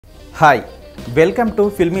Hi welcome to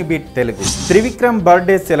filmy beat Telugu. Trivikram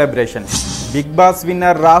birthday celebration, big boss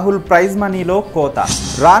winner Rahul praise మనీలో కోత,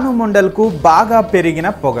 రాను మొండల్కు బాగా పెరిగిన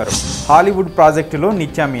పొగరు, హాలీవుడ్ ప్రాజెక్టులో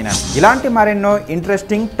నిత్య మీనన్, ఇలాంటి మరెన్నో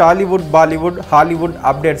ఇంట్రెస్టింగ్ టాలీవుడ్, బాలీవుడ్, హాలీవుడ్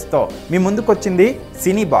అప్డేట్స్తో మీ ముందుకొచ్చింది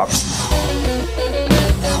సినీ బాక్స్.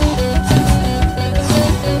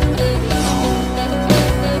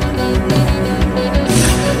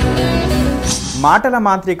 మాటల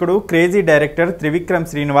మాంత్రికుడు క్రేజీ డైరెక్టర్ త్రివిక్రమ్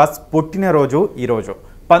శ్రీనివాస్ పుట్టినరోజు ఈరోజు.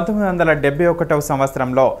 1971వ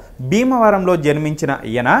సంవత్సరంలో భీమవరంలో జన్మించిన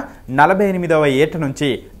ఈయన 48వ ఏట నుంచి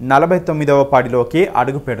 49వ పడిలోకి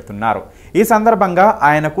అడుగు పెడుతున్నారు. ఈ సందర్భంగా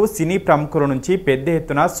ఆయనకు సినీ ప్రముఖుల నుంచి పెద్ద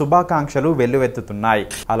ఎత్తున శుభాకాంక్షలు వెల్లువెత్తుతున్నాయి.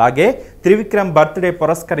 అలాగే త్రివిక్రమ్ బర్త్డే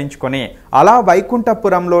పురస్కరించుకొని అలా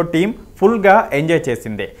వైకుంఠపురంలో టీం ఫుల్గా ఎంజాయ్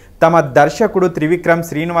చేసింది. తమ దర్శకుడు త్రివిక్రమ్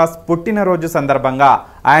శ్రీనివాస్ పుట్టినరోజు సందర్భంగా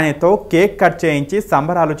ఆయనతో కేక్ కట్ చేయించి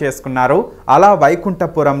సంబరాలు చేసుకున్నారు అలా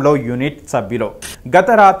వైకుంఠపురంలో యూనిట్ సభ్యులు. గత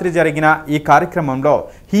రాత్రి జరిగిన ఈ కార్యక్రమంలో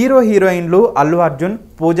హీరోయిన్లు అల్లు అర్జున్,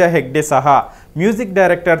 పూజా హెగ్డే సహా మ్యూజిక్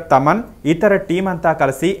డైరెక్టర్ తమన్, ఇతర టీం అంతా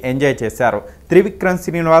కలిసి ఎంజాయ్ చేశారు. త్రివిక్రమ్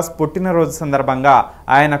శ్రీనివాస్ పుట్టినరోజు సందర్భంగా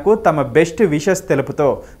ఆయనకు తమ బెస్ట్ విషెస్ తెలుపుతూ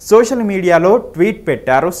సోషల్ మీడియాలో ట్వీట్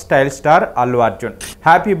పెట్టారు style star Allu Arjun.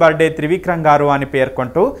 Happy birthday Trivikram గారు అని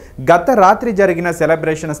పేర్కొంటూ గత రాత్రి జరిగిన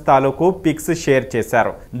సెలబ్రేషన్స్ తాలూకు పిక్స్ షేర్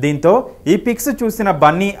చేశారు. దీంతో ఈ పిక్స్ చూసిన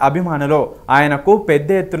బన్నీ అభిమానులు ఆయనకు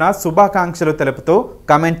పెద్ద ఎత్తున శుభాకాంక్షలు తెలుపుతూ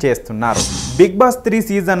కమెంట్ చేస్తున్నారు. బిగ్ బాస్ 3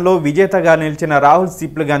 సీజన్లో విజేతగా నిలిచిన రాహుల్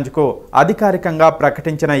సిప్లిగంజ్కు అధికారికంగా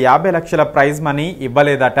ప్రకటించిన 50 లక్షల ప్రైజ్ మనీ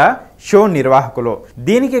ఇవ్వలేదట షో నిర్వాహకులు.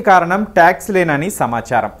 దీనికి కారణం ట్యాక్స్ లేనని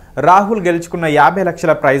సమాచారం. రాహుల్ గెలుచుకున్న 50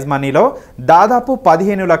 లక్షల ప్రైజ్ మనీలో దాదాపు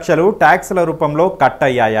 15 లక్షలు ట్యాక్స్ల రూపంలో కట్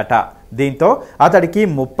అయ్యాయట. దీంతో అతడికి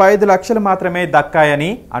 35 లక్షలు మాత్రమే దక్కాయని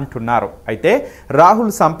అంటున్నారు. అయితే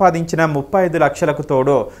రాహుల్ సంపాదించిన 35 లక్షలకు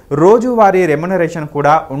తోడు రోజువారీ రెమ్యునరేషన్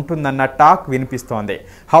కూడా ఉంటుందన్న టాక్ వినిపిస్తోంది.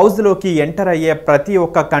 హౌస్లోకి ఎంటర్ అయ్యే ప్రతి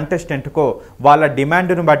ఒక్క కంటెస్టెంట్కు వాళ్ళ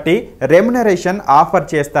డిమాండ్ను బట్టి రెమ్యునరేషన్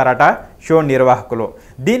ఆఫర్ చేస్తారట షో నిర్వాహకులు.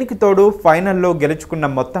 దీనికి తోడు ఫైనల్లో గెలుచుకున్న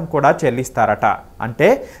మొత్తం కూడా చెల్లిస్తారట. అంటే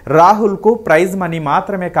రాహుల్కు ప్రైజ్ మనీ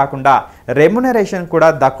మాత్రమే కాకుండా రెమ్యునరేషన్ కూడా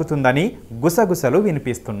దక్కుతుందని గుసగుసలు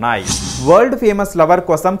వినిపిస్తున్నాయి. వరల్డ్ ఫేమస్ లవర్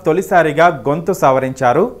కోసం తొలిసారిగా గొంతు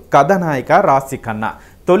సవరించారు కథానాయిక రాశి ఖన్నా.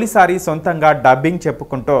 తొలిసారి సొంతంగా డబ్బింగ్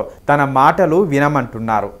చెప్పుకుంటూ తన మాటలు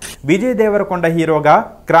వినమంటున్నారు. విజయ్ దేవరకొండ హీరోగా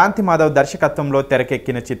క్రాంతి మాధవ్ దర్శకత్వంలో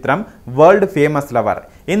తెరకెక్కిన చిత్రం వరల్డ్ ఫేమస్ లవర్.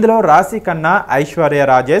 ఇందులో రాశి ఖన్నా, ఐశ్వర్య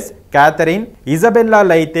రాజేష్, క్యాథరిన్, ఇజబెల్లా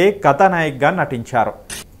లైతే కథానాయికగా నటించారు.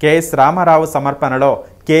 కెఎస్ రామారావు సమర్పణలో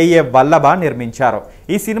కేఏ వల్లభ నిర్మించారు.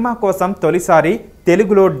 ఈ సినిమా కోసం తొలిసారి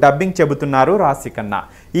తెలుగులో డబ్బింగ్ చెబుతున్నారు రాశి ఖన్నా.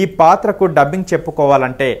 ఈ పాత్రకు డబ్బింగ్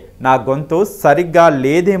చెప్పుకోవాలంటే నా గొంతు సరిగ్గా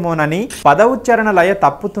లేదేమోనని, పద ఉచ్చారణ లయ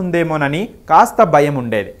తప్పుతుందేమోనని కాస్త భయం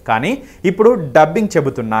ఉండేది. కానీ ఇప్పుడు డబ్బింగ్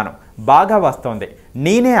చెబుతున్నాను, బాగా వస్తోంది.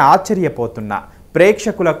 నేనే ఆశ్చర్యపోతున్నా.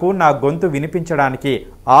 ప్రేక్షకులకు నా గొంతు వినిపించడానికి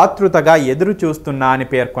ఆతృతగా ఎదురు చూస్తున్నా అని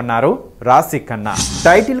పేర్కొన్నారు రాశి ఖన్నా.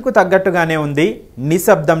 టైటిల్ కు తగ్గట్టుగానే ఉంది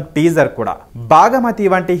నిశ్శబ్దం టీజర్ కూడా. భాగమతి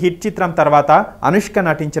వంటి హిట్ చిత్రం తర్వాత అనుష్క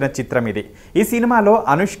నటించిన చిత్రం ఇది. ఈ సినిమాలో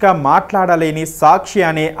అనుష్క మాట్లాడలేని సాక్షి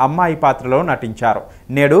అనే అమ్మాయి పాత్రలో నటించారు.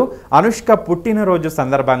 నేడు అనుష్క పుట్టినరోజు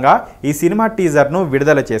సందర్భంగా ఈ సినిమా టీజర్ను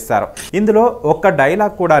విడుదల చేశారు. ఇందులో ఒక్క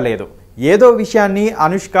డైలాగ్ కూడా లేదు. ఏదో విషయాన్ని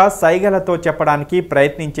అనుష్క సైగలతో చెప్పడానికి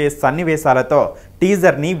ప్రయత్నించే సన్నివేశాలతో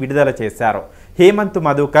టీజర్ని విడుదల చేశారు. హేమంత్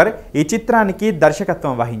మధుకర్ ఈ చిత్రానికి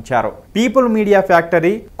దర్శకత్వం వహించారు. పీపుల్ మీడియా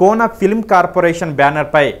ఫ్యాక్టరీ, కోన ఫిల్మ్ కార్పొరేషన్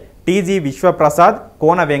బ్యానర్పై టీజీ విశ్వప్రసాద్,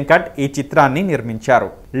 కోన వెంకట్ ఈ చిత్రాన్ని నిర్మించారు.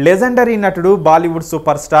 లెజెండరీ నటుడు, బాలీవుడ్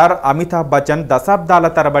సూపర్ స్టార్ అమితాబ్ బచ్చన్ దశాబ్దాల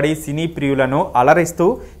తరబడి సినీ ప్రియులను అలరిస్తూ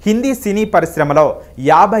హిందీ సినీ పరిశ్రమలో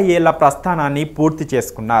 50 ఏళ్ల ప్రస్థానాన్ని పూర్తి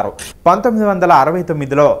చేసుకున్నారు.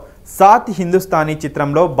 1969లో సాత్ హిందుస్థానీ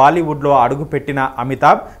చిత్రంలో బాలీవుడ్లో అడుగుపెట్టిన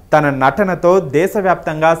అమితాబ్ తన నటనతో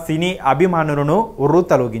దేశవ్యాప్తంగా సినీ అభిమానులను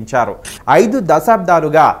ఉర్రూతలూగించారు. 5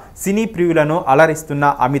 దశాబ్దాలుగా సినీ ప్రియులను అలరిస్తున్న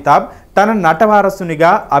అమితాబ్ తన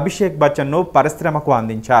నటవారసునిగా అభిషేక్ బచ్చన్ను పరిశ్రమకు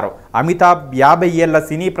అందించారు. అమితాబ్ 50 ఏళ్ల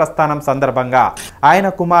సినీ ప్రస్థానం సందర్భంగా ఆయన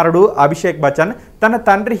కుమారుడు అభిషేక్ బచ్చన్ తన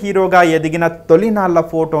తండ్రి హీరోగా ఎదిగిన తొలినాళ్ల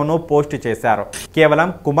ఫోటోను పోస్ట్ చేశారు. కేవలం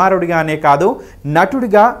కుమారుడిగానే కాదు,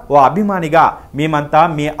 నటుడిగా, ఓ అభిమానిగా మేమంతా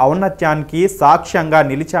మీ ఔన్నత్యానికి సాక్ష్యంగా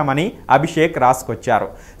నిలిచామని అభిషేక్ రాసుకొచ్చారు.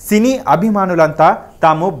 సినీ అభిమానులంతా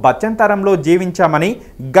తాము బచ్చన్ తరంలో జీవించామని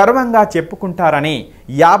గర్వంగా చెప్పుకుంటారని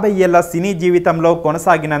 50 ఏళ్ల సినీ జీవితంలో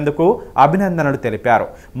కొనసాగినందుకు అభినందనలు తెలిపారు.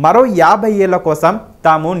 మరో 50 ఏళ్ల కోసం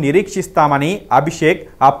తాము నిరీక్షిస్తామని అభిషేక్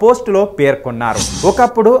ఆ పోస్టులో పేర్కొన్నారు.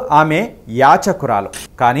 ఒకప్పుడు ఆమె యాచకురాలు,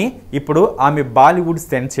 కానీ ఇప్పుడు ఆమె బాలీవుడ్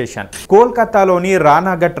సెన్సేషన్. కోల్కతాలోని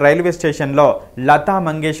రానాఘట్ రైల్వే స్టేషన్లో లతా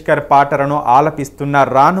మంగేష్కర్ పాటలను ఆలపిస్తున్న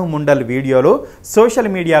రాను ముండల్ వీడియోలు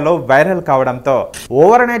సోషల్ మీడియాలో వైరల్ కావడంతో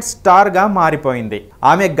ఓవర్ నైట్ స్టార్ గా మారిపోయింది.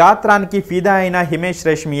 ఆమె గాత్రానికి ఫిదా అయిన హిమేష్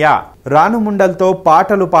రేష్మియా రాను ముండల్తో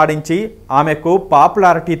పాటలు పాడించి ఆమెకు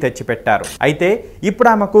పాపులారిటీ తెచ్చిపెట్టారు. అయితే ఇప్పుడు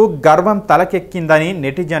ఆమెకు గర్వం తలకెక్కిందని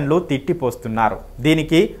నెటిజన్లు తిట్టిపోస్తున్నారు.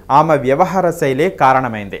 దీనికి ఆమె వ్యవహార శైలే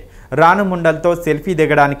కారణమైంది. రాను ముండల్తో సెల్ఫీ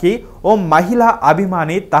దిగడానికి ఓ మహిళా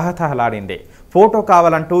అభిమాని తహతహలాడింది. ఫోటో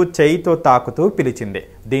కావాలంటూ చేయితో తాకుతూ పిలిచింది.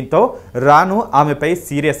 దీంతో రాను ఆమెపై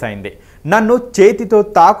సీరియస్ అయింది. నన్ను చేతితో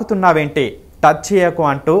తాకుతున్నావేంటి, టచ్ చేయకు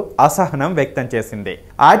అంటూ అసహనం వ్యక్తం చేసింది.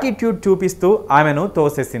 యాటిట్యూడ్ చూపిస్తూ ఆమెను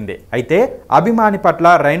తోసేసింది. అయితే అభిమాని పట్ల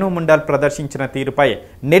రైను ముండల్ ప్రదర్శించిన తీరుపై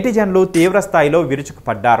నెటిజన్లు తీవ్ర స్థాయిలో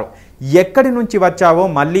విరుచుకుపడ్డారు. ఎక్కడి నుంచి వచ్చావో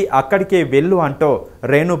మళ్ళీ అక్కడికే వెళ్ళు అంటూ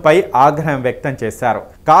రేణుపై ఆగ్రహం వ్యక్తం చేశారు.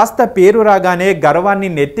 కాస్త పేరు రాగానే గర్వాన్ని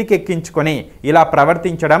నెత్తికెక్కించుకొని ఇలా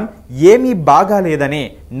ప్రవర్తించడం ఏమీ బాగాలేదని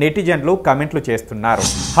నెటిజన్లు కమెంట్లు చేస్తున్నారు.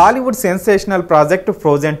 హాలీవుడ్ సెన్సేషనల్ ప్రాజెక్ట్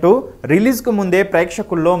ఫ్రోజెన్ 2 రిలీజ్కు ముందే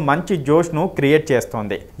ప్రేక్షకుల్లో మంచి జోష్ను క్రియేట్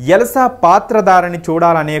చేస్తోంది. ఎల్సా పాత్రధారిని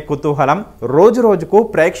చూడాలనే కుతూహలం రోజు రోజుకు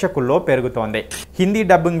ప్రేక్షకుల్లో పెరుగుతోంది. హిందీ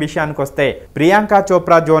డబ్బింగ్ విషయానికొస్తే ప్రియాంక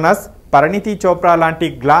చోప్రా జోనస్, పరిణితి చోప్రా లాంటి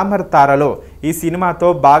గ్లామర్ తారలు ఈ సినిమాతో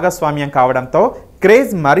భాగస్వామ్యం కావడంతో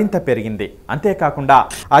క్రేజ్ మరింత పెరిగింది. అంతేకాకుండా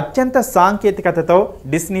అత్యంత సాంకేతికతతో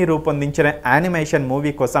డిస్నీ రూపొందించిన యానిమేషన్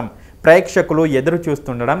మూవీ కోసం ప్రేక్షకులు ఎదురు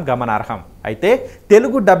చూస్తుండడం గమనార్హం. అయితే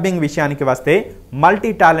తెలుగు డబ్బింగ్ విషయానికి వస్తే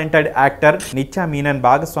మల్టీ టాలెంటెడ్ యాక్టర్ నిత్య మీనన్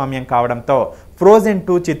భాగస్వామ్యం కావడంతో ఫ్రోజెన్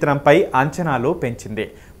 2 చిత్రంపై అంచనాలు పెంచింది.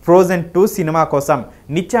 ఫ్రోజెన్ 2 సినిమా కోసం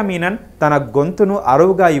నిత్య మీనన్ తన గొంతును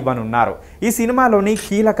అరువుగా ఇవ్వనున్నారు. ఈ సినిమాలోని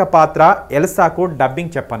కీలక పాత్ర ఎల్సాకు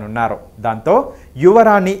డబ్బింగ్ చెప్పనున్నారు. దాంతో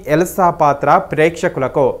యువరాణి ఎల్సా పాత్ర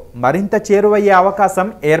ప్రేక్షకులకు మరింత చేరువయ్యే అవకాశం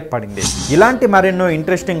ఏర్పడింది. ఇలాంటి మరెన్నో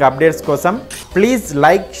ఇంట్రెస్టింగ్ అప్డేట్స్ కోసం please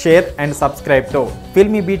like, share and subscribe to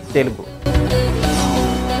filmy beat Telugu.